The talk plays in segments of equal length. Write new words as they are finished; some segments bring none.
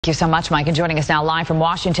Thank you so much, Mike. And joining us now live from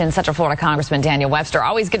Washington, Central Florida, Congressman Daniel Webster.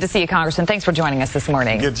 Always good to see you, Congressman. Thanks for joining us this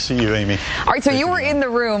morning. Good to see you, Amy. All right, so you were in the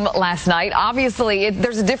room last night. Obviously,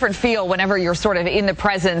 there's a different feel whenever you're sort of in the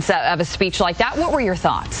presence of a speech like that. What were your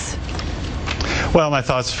thoughts? Well, my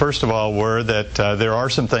thoughts, first of all, were that there are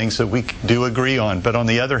some things that we do agree on. But on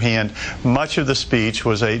the other hand, much of the speech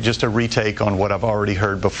was just a retake on what I've already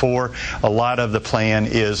heard before. A lot of the plan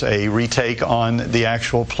is a retake on the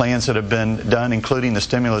actual plans that have been done, including the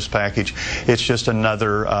stimulus package. It's just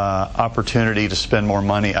another opportunity to spend more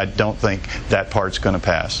money. I don't think that part's going to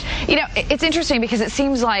pass. You know, it's interesting because it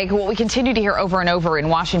seems like what we continue to hear over and over in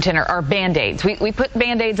Washington are Band-Aids. We put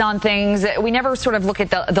Band-Aids on things. We never sort of look at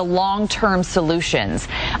the long-term solutions.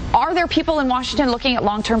 Are there people in Washington looking at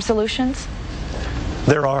long-term solutions?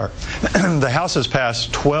 There are. The House has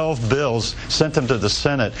passed 12 bills, sent them to the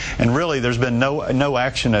Senate, and really there's been no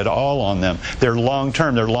action at all on them. They're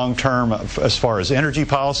long-term. They're long-term as far as energy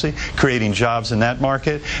policy, creating jobs in that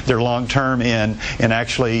market. They're long-term in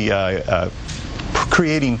actually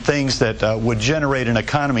creating things that would generate an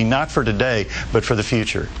economy not for today, but for the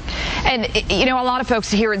future. And, you know, a lot of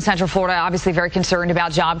folks here in Central Florida obviously very concerned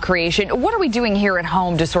about job creation. What are we doing here at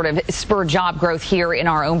home to sort of spur job growth here in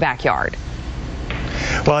our own backyard?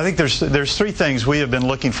 Well, I think there's three things we have been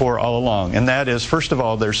looking for all along, and that is, first of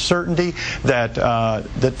all, there's certainty that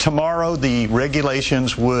that tomorrow the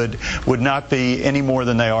regulations would not be any more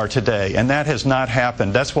than they are today, and that has not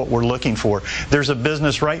happened. That's what we're looking for. There's a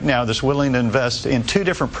business right now that's willing to invest in two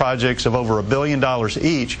different projects of over $1 billion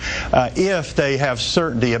each if they have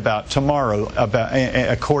certainty about tomorrow,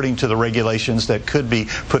 according to the regulations that could be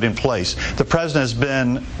put in place. The president has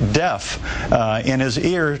been deaf in his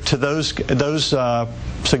ear to those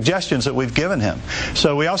suggestions that we've given him.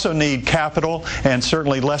 So we also need capital, and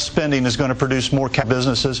certainly less spending is going to produce more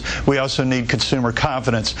businesses. We also need consumer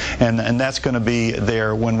confidence, and that's going to be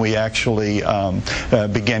there when we actually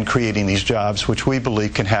begin creating these jobs, which we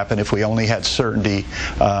believe can happen if we only had certainty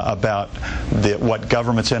about what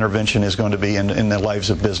government's intervention is going to be in the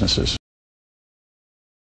lives of businesses.